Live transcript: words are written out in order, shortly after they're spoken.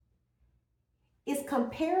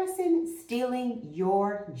comparison stealing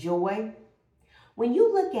your joy? When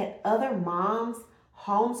you look at other moms,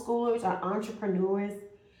 homeschoolers, or entrepreneurs,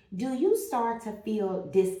 do you start to feel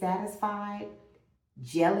dissatisfied,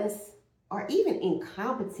 jealous, or even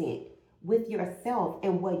incompetent with yourself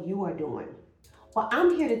and what you are doing? Well,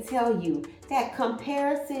 I'm here to tell you that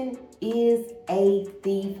comparison is a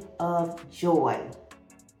thief of joy.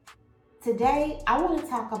 Today, I want to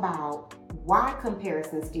talk about why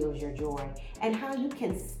comparison steals your joy and how you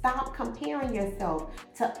can stop comparing yourself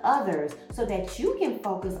to others so that you can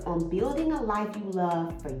focus on building a life you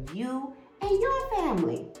love for you and your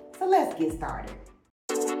family. So let's get started.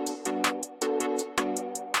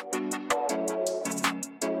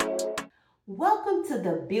 Welcome to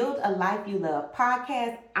the Build a Life You Love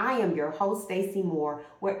podcast. I am your host, Stacey Moore,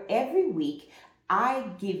 where every week I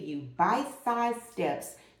give you bite-sized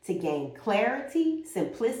steps to gain clarity,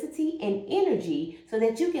 simplicity, and energy so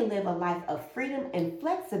that you can live a life of freedom and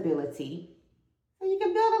flexibility so you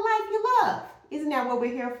can build a life you love. Isn't that what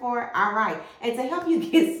we're here for? All right. And to help you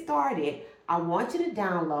get started, I want you to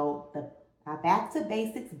download my Back to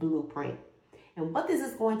Basics Blueprint. And what this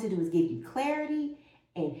is going to do is give you clarity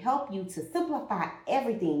and help you to simplify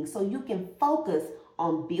everything so you can focus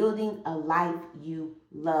on building a life you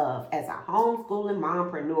love as a homeschooling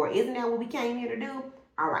mompreneur. Isn't that what we came here to do?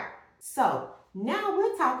 All right, so now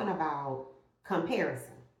we're talking about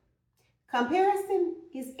comparison. Comparison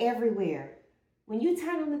is everywhere. When you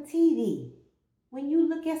turn on the TV, when you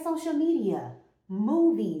look at social media,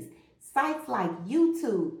 movies, sites like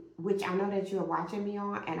YouTube, which I know that you're watching me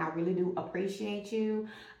on, and I really do appreciate you.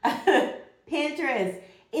 Pinterest,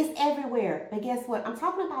 it's everywhere. But guess what? I'm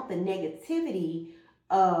talking about the negativity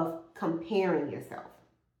of comparing yourself.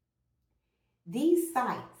 These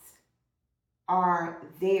sites are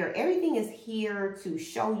there. Everything is here to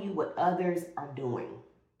show you what others are doing.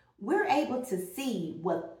 We're able to see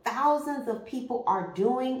what thousands of people are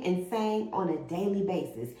doing and saying on a daily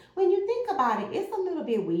basis. When you think about it, it's a little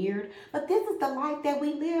bit weird, but this is the life that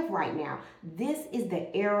we live right now. This is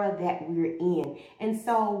the era that we're in. And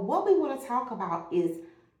so what we want to talk about is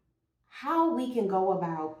how we can go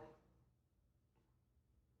about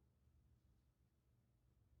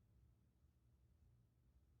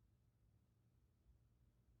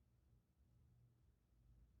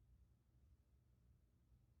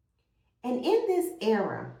And in this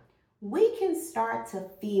era, we can start to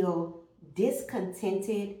feel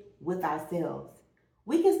discontented with ourselves.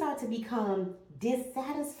 We can start to become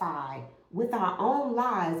dissatisfied with our own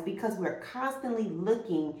lives because we're constantly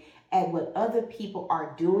looking at what other people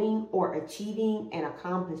are doing or achieving and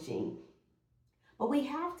accomplishing. But we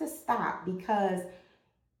have to stop because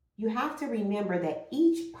you have to remember that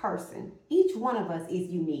each person, each one of us is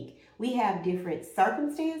unique. We have different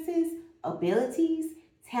circumstances, abilities,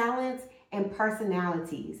 talents, and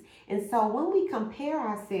personalities. And so when we compare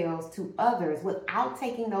ourselves to others without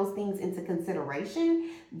taking those things into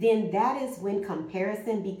consideration, then that is when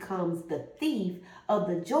comparison becomes the thief of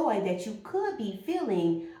the joy that you could be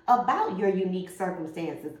feeling about your unique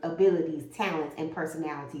circumstances, abilities, talents, and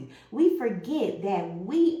personalities. We forget that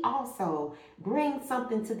we also bring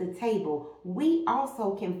something to the table. We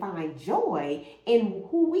also can find joy in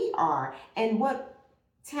who we are and what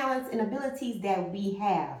talents and abilities that we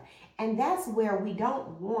have. And that's where we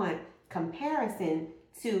don't want comparison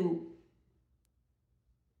to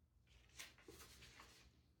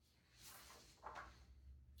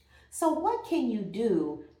So what can you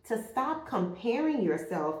do to stop comparing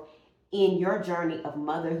yourself in your journey of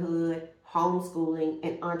motherhood, homeschooling,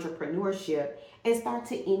 and entrepreneurship and start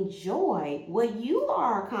to enjoy what you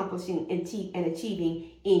are accomplishing and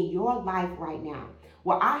achieving in your life right now?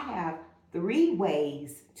 Well, I have 3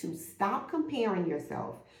 ways to stop comparing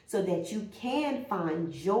yourself so that you can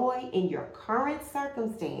find joy in your current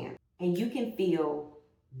circumstance and you can feel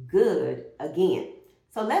good again.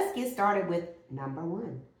 So let's get started with number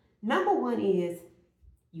 1. Number 1 is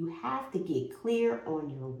you have to get clear on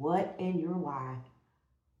your what and your why.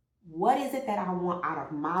 What is it that I want out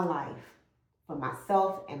of my life for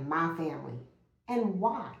myself and my family? And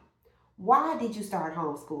why? Why did you start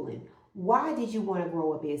homeschooling? Why did you want to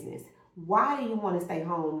grow a business? Why do you want to stay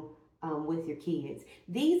home with your kids?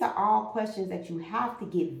 These are all questions that you have to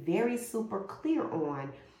get very super clear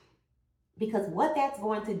on, because what that's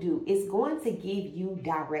going to do is going to give you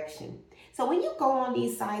direction. So when you go on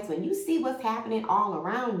these sites, when you see what's happening all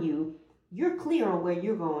around you, you're clear on where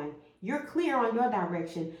you're going. You're clear on your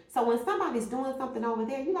direction. So when somebody's doing something over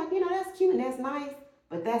there, you're like, that's cute and that's nice,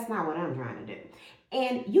 but that's not what I'm trying to do.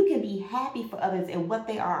 And you can be happy for others and what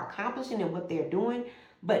they are accomplishing and what they're doing,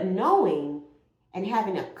 but knowing and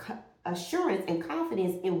having a assurance and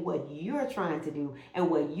confidence in what you're trying to do and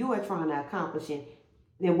what you are trying to accomplish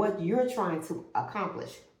and what you're trying to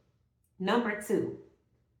accomplish. Number 2,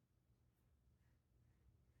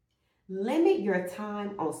 limit your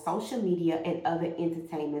time on social media and other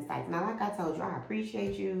entertainment sites. Now, like I told you, I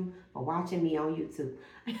appreciate you for watching me on YouTube.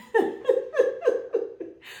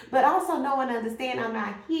 But also know and understand I'm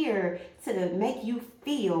not here to make you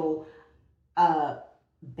feel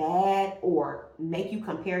bad or make you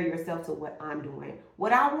compare yourself to what I'm doing.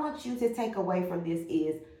 What I want you to take away from this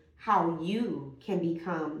is how you can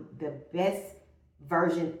become the best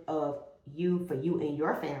version of you for you and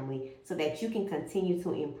your family so that you can continue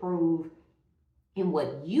to improve in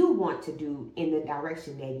what you want to do in the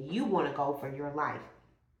direction that you want to go for your life.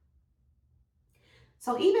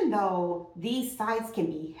 So even though these sites can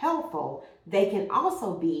be helpful, they can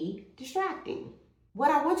also be distracting.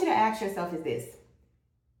 What I want you to ask yourself is this: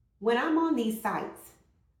 when I'm on these sites,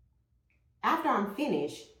 after I'm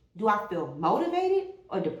finished, do I feel motivated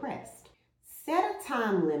or depressed? Set a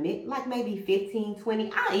time limit, like maybe 15,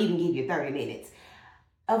 20, I'll even give you 30 minutes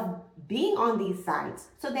of being on these sites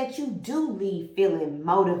so that you do leave feeling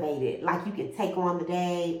motivated, like you can take on the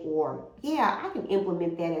day, or yeah, I can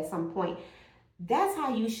implement that at some point. That's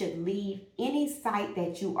how you should leave any site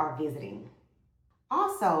that you are visiting.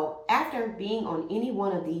 Also, after being on any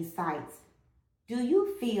one of these sites, do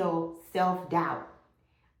you feel self-doubt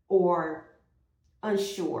or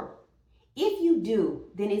unsure? If you do,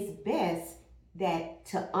 then it's best that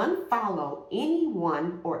to unfollow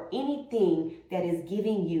anyone or anything that is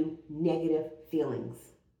giving you negative feelings.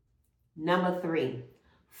 Number 3,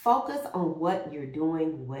 focus on what you're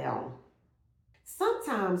doing well.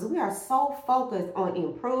 Sometimes we are so focused on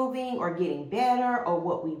improving or getting better or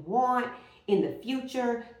what we want in the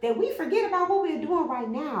future that we forget about what we're doing right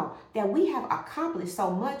now, that we have accomplished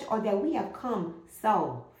so much or that we have come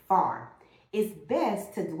so far. It's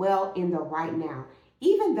best to dwell in the right now.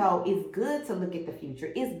 Even though it's good to look at the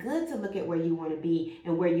future, it's good to look at where you want to be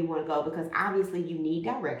and where you want to go, because obviously you need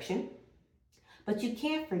direction. But you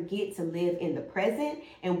can't forget to live in the present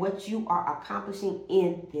and what you are accomplishing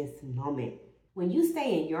in this moment. When you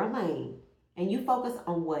stay in your lane and you focus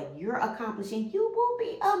on what you're accomplishing, you will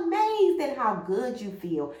be amazed at how good you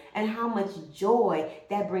feel and how much joy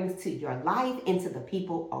that brings to your life and to the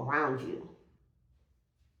people around you.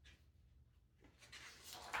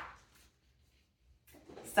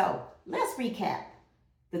 So let's recap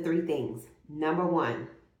the 3 things. Number 1,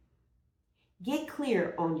 get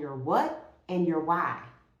clear on your what and your why.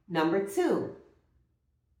 Number 2,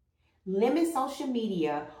 limit social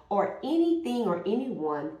media or anything or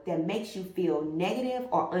anyone that makes you feel negative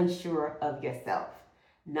or unsure of yourself.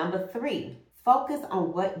 Number 3, focus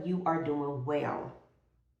on what you are doing well.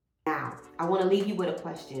 Now, I want to leave you with a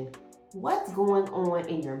question. What's going on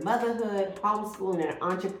in your motherhood, homeschooling, and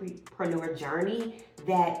entrepreneur journey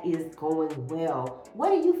that is going well?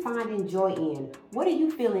 What are you finding joy in? What are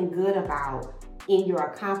you feeling good about in your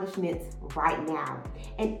accomplishments right now?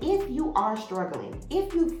 And if you are struggling,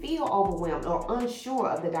 if you feel overwhelmed or unsure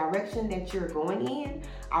of the direction that you're going in,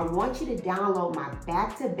 I want you to download my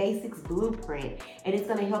Back to Basics Blueprint, and it's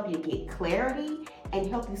going to help you get clarity and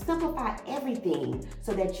help you simplify everything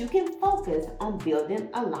so that you can focus on building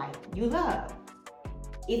a life you love.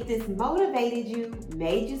 If this motivated you,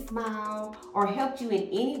 made you smile, or helped you in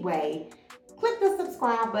any way, click the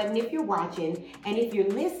subscribe button if you're watching. And if you're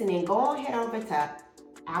listening, go on head over to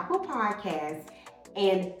Apple Podcasts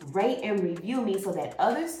and rate and review me so that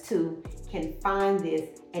others too can find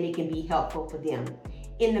this and it can be helpful for them.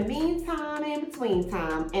 In the meantime and in between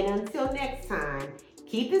time, and until next time,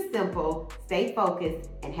 keep it simple, stay focused,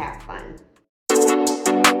 and have fun.